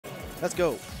Let's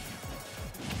go.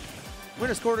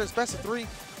 Winner's quarters, best of 3.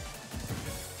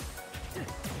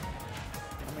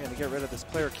 I'm going to get rid of this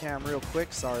player cam real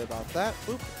quick. Sorry about that.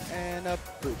 Boop and a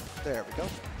boop. There we go.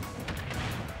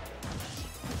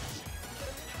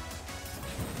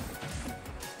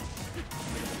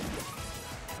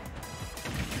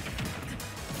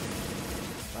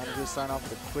 Rhinodude starting off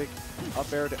with a quick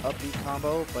up air to up B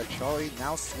combo, but Charlie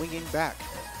now swinging back.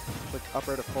 Quick up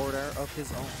air to forward air of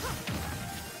his own.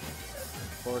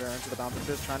 Forward air into the bouncing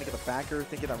fist, trying to get the backer,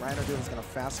 thinking that Rhinodude is going to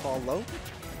fast fall low.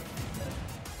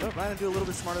 But Rhinodude a little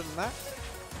bit smarter than that.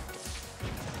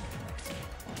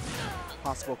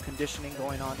 Possible conditioning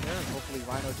going on here, and hopefully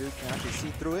Rhinodude can actually see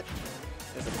through it.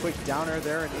 There's a quick downer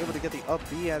there and able to get the up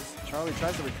B as Charlie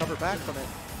tries to recover back from it.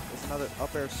 There's another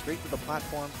up air straight to the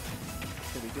platform.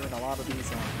 He's going to be doing a lot of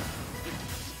these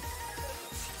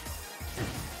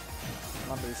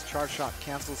these charge shot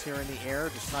cancels here in the air,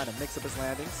 just trying to mix up his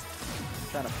landings.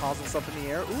 Trying to pause himself in the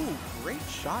air. Ooh, great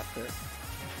shot there.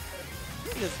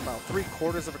 He gets about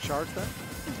 3/4 of a charge there.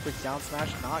 Quick down smash,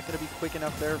 not going to be quick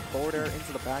enough there. Forward air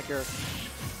into the back air.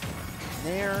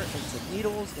 Nair into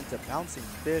needles, into bouncing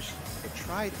fish. The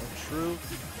tried and true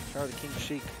Charliedaking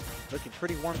Sheik looking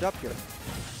pretty warmed up here.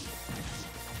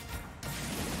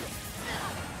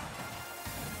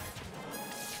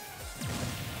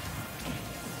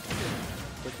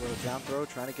 Quick little down throw,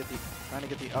 trying to get the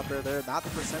up air there. Not the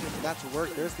percentage for that to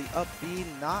work. There's the up B,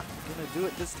 not gonna do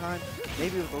it this time.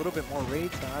 Maybe with a little bit more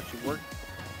rage than actually worked.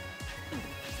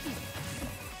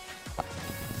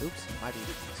 Oops, might be.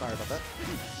 Sorry about that.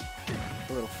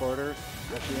 A little forwarder.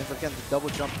 Actually ends up getting the double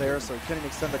jump there, so he couldn't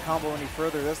extend the combo any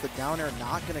further. There's the down air,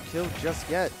 not gonna kill just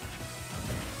yet.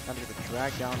 Time to get the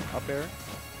drag down up air.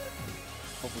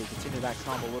 Hopefully continue that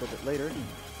combo a little bit later.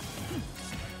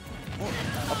 Oh,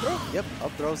 up throw? Yep,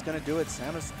 up throw's gonna do it.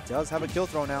 Samus does have a kill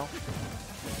throw now.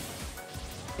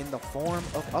 In the form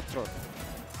of up throw.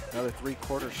 Another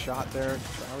 3/4 shot there.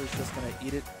 Charlie's just gonna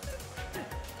eat it.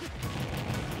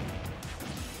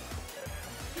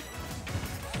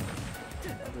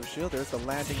 Another shield. There's the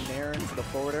landing there into the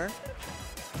forward air.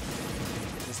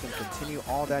 Just gonna continue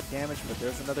all that damage, but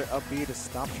there's another up B to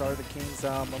stop Charliedaking's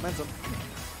momentum.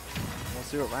 We'll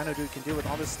see what Rhinodude can do with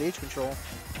all this stage control.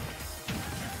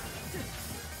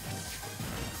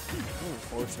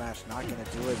 Forward smash, not gonna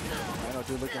do it.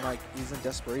 Rhinodude looking like he's in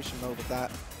desperation mode with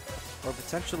that. Or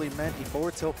potentially meant he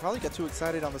forward tilt, probably got too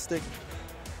excited on the stick.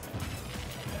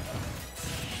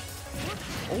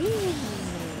 Oh!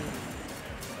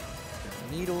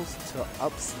 Needles to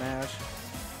up smash.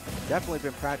 Definitely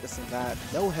been practicing that.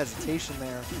 No hesitation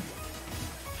there.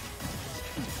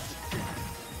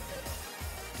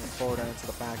 Forward and into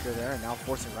the backer there, and now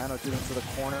forcing Rhinodude into the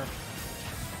corner.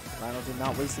 Rhinodude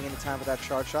not wasting any time with that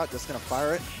charge shot, just gonna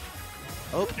fire it.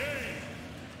 Oh.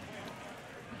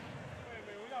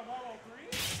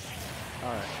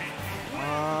 Alright.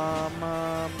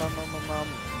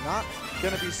 Not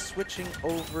gonna be switching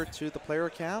over to the player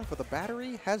cam, for the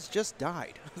battery has just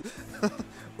died.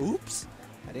 Oops.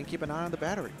 I didn't keep an eye on the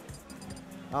battery.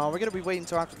 We're gonna be waiting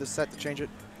until after this set to change it.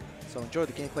 So enjoy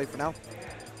the gameplay for now.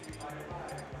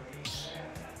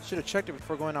 Should have checked it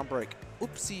before going on break.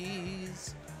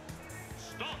 Oopsies.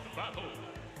 Start battle.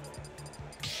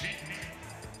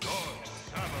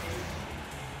 Samus.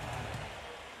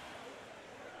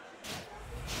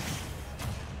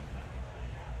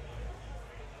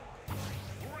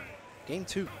 Game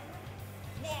 2.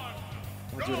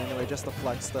 I'm gonna do it anyway, just to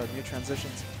flex the new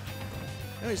transitions.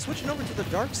 Anyway, switching over to the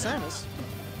Dark Samus.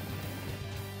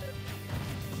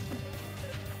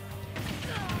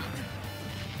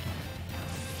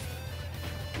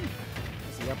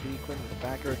 Up B, quick with the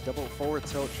backer, double forward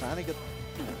tilt, trying to get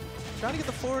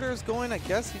the forward airs going. I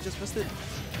guess he just missed it.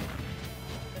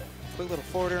 Quick little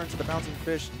forward air into the bouncing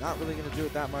fish. Not really going to do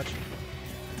it that much.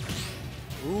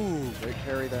 Ooh, great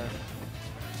parry there.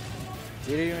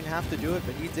 Didn't even have to do it,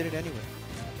 but he did it anyway.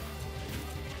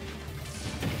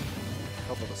 A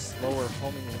couple of slower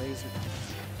homing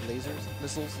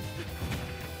missiles.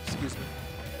 Excuse me.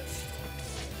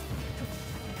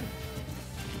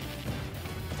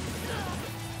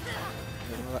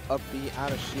 Up B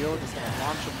out of shield, he's going to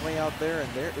launch a play out there,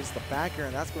 and there is the backer,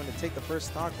 and that's going to take the first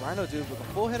stock. Rhinodude with a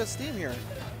full head of steam here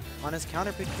on his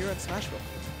counter pick here at Smashville.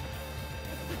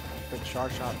 Quick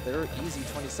charge shot there, easy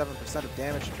 27% of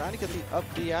damage, trying to get the up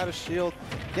B out of shield,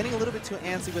 getting a little bit too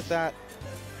antsy with that.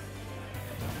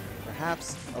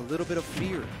 Perhaps a little bit of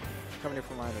fear coming in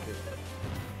from Rhinodude.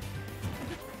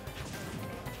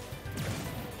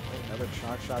 Another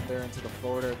charge shot there into the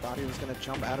floater, thought he was going to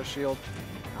jump out of shield.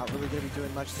 Not really going to be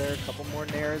doing much there. A couple more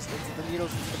nairs into the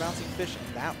needles, into the bouncing fish,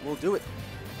 and that will do it.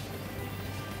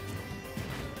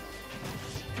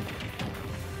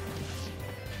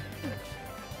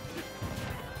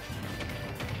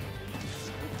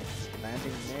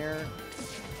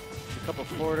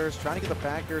 couple forwarders, trying to get the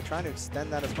back air, trying to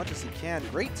extend that as much as he can.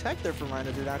 Great tech there from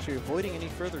Rhinodude, actually avoiding any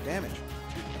further damage.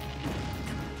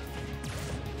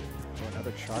 So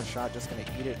another charge shot, just going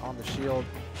to eat it on the shield.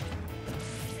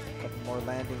 A couple more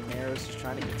landing nairs, just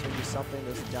trying to continue something.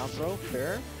 There's a down throw,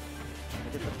 fair.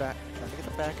 Trying to get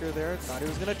the back air there. Thought he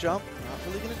was going to jump, not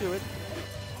really going to do it.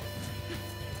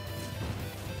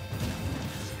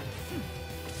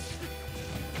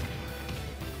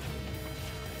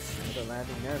 Another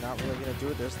landing there, not really going to do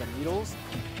it. There's the needles.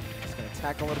 Just going to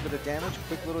tack a little bit of damage.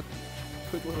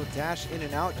 Quick little dash in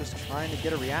and out, just trying to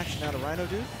get a reaction out of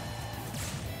Rhinodude.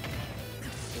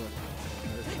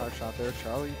 Another charge shot there.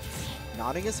 Charlie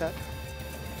nodding his head.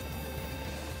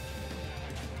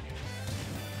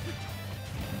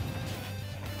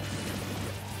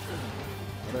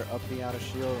 Another up B out of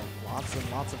shield. Lots and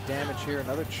lots of damage here.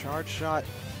 Another charge shot.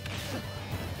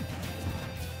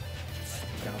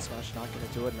 Down smash, not going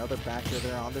to do it. Another back air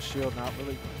there on the shield. Not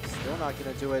really, still not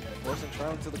going to do it. Forcing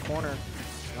Charlie to the corner.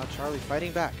 Now Charlie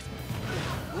fighting back.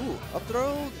 Ooh, up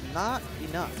throw, not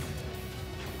enough.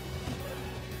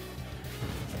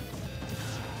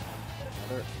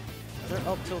 Another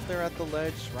up tilt there at the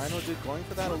ledge. Rhinodude going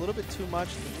for that a little bit too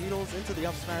much. The needles into the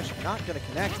up smash, not going to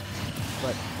connect.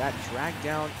 But that drag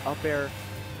down up air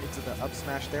into the up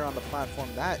smash there on the platform,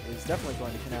 that is definitely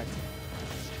going to connect.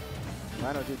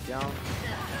 Rhinodude down.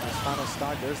 His final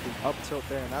stock, there's the up tilt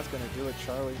there, and that's going to do it.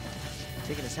 Charlie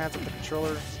taking his hands off the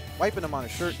controller, wiping him on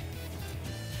his shirt.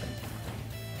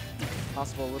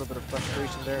 Possible a little bit of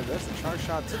frustration there. There's the charge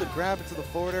shot to the grab into the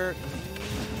forward air.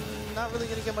 Not really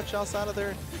going to get much else out of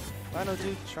there.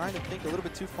 Rhinodude trying to think a little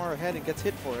bit too far ahead and gets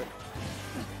hit for it.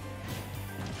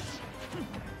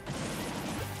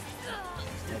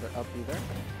 Another up B there.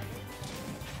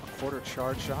 A quarter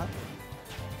charge shot.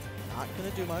 Not going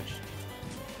to do much.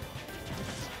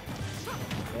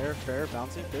 Fair,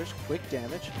 bouncing fish, quick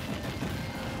damage.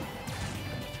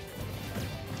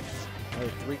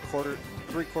 Another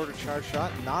three-quarter charge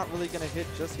shot, not really going to hit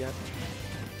just yet.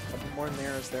 A couple more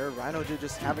nairs there. Rhinodude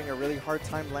just having a really hard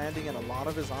time landing, and a lot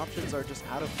of his options are just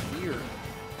out of fear.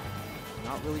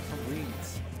 Not really from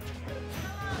reads.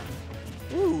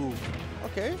 Ooh,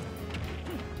 okay.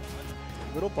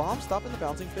 Little bomb stopping the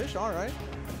bouncing fish, all right.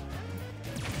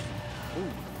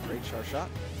 Ooh, great charge shot.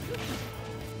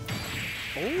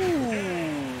 Ooh.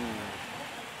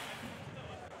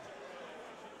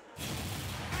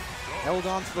 Held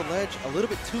on to the ledge a little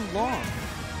bit too long.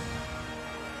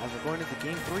 As we're going into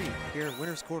game 3 here in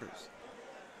winner's quarters.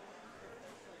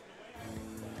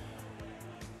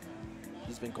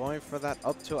 He's been going for that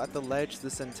up tilt at the ledge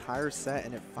this entire set,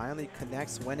 and it finally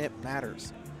connects when it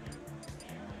matters.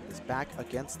 He's back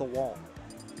against the wall.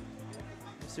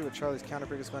 Let's see what Charlie's counter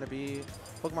pick is going to be.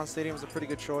 Pokemon Stadium is a pretty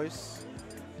good choice.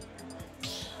 I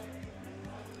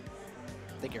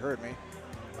think you heard me.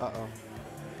 Uh-oh.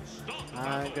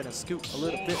 I'm going to scoot a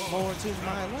little bit more to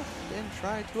my left and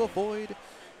try to avoid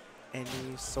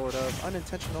any sort of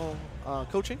unintentional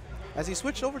coaching as he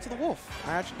switched over to the Wolf.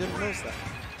 I actually didn't notice that.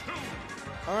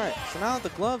 All right, so now the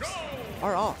gloves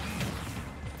are off.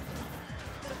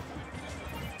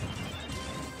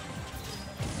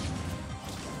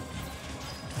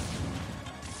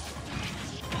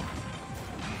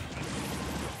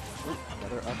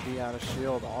 Up B out of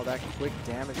shield, all that quick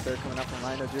damage there coming up from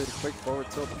Rhinodude. A quick forward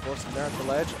tilt to force him there at the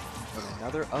ledge. And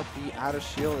another up B out of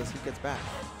shield as he gets back.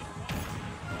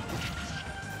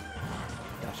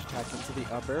 Dash attack into the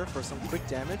up air for some quick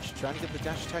damage. Trying to get the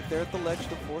dash attack there at the ledge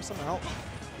to force him out.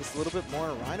 Just a little bit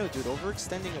more. Rhinodude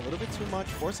overextending a little bit too much,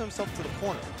 forcing himself to the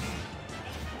corner.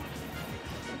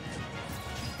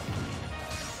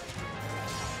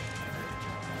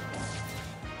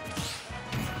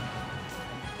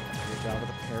 Out of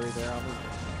the parry there on the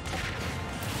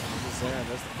there, and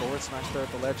there's the forward smash there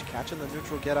at the ledge, catching the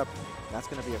neutral get up. That's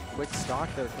going to be a quick stock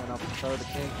there coming up from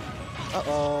Charliedaking.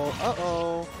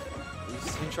 Uh-oh. We've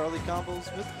seen Charlie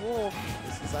combos with Wolf.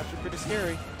 This is actually pretty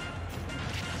scary.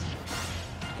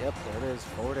 Yep, there it is.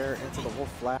 Forward air into the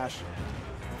Wolf flash.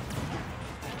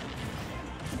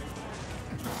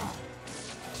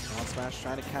 Down smash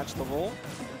trying to catch the roll.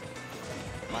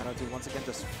 Rhinodude once again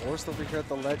just forced over here at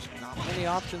the ledge. Not many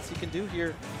options he can do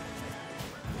here.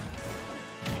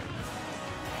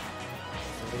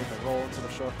 They get the roll into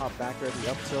the short hop back there.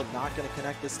 The up tilt not going to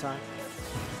connect this time.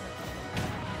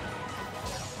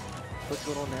 Quick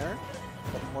little nair.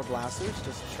 A couple more blasters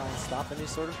just to try and stop any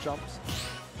sort of jumps.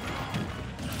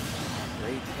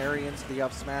 Great parry into the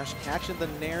up smash. Catching the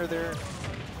nair there.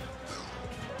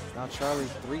 Now Charlie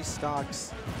 3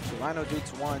 stocks to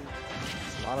Rhinodude's 1.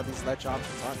 A lot of these ledge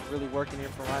options aren't really working here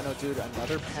for Rhinodude.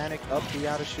 Another panic up the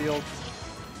out of shield.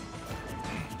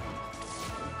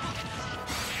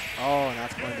 Oh, and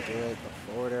that's going to do it. The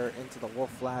forward air into the Wolf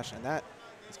Flash, and that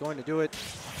is going to do it.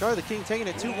 Charlie the King taking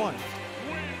it 2-1.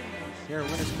 Here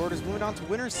in winners quarters, moving on to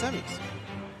winners semis.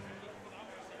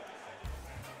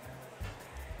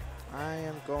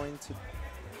 I'm going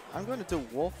to do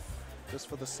Wolf just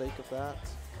for the sake of that.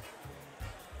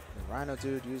 And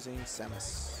Rhinodude using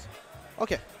Samus.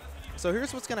 Okay, so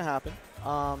here's what's gonna happen.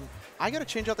 I gotta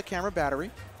change out the camera battery,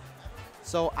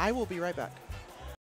 so I will be right back.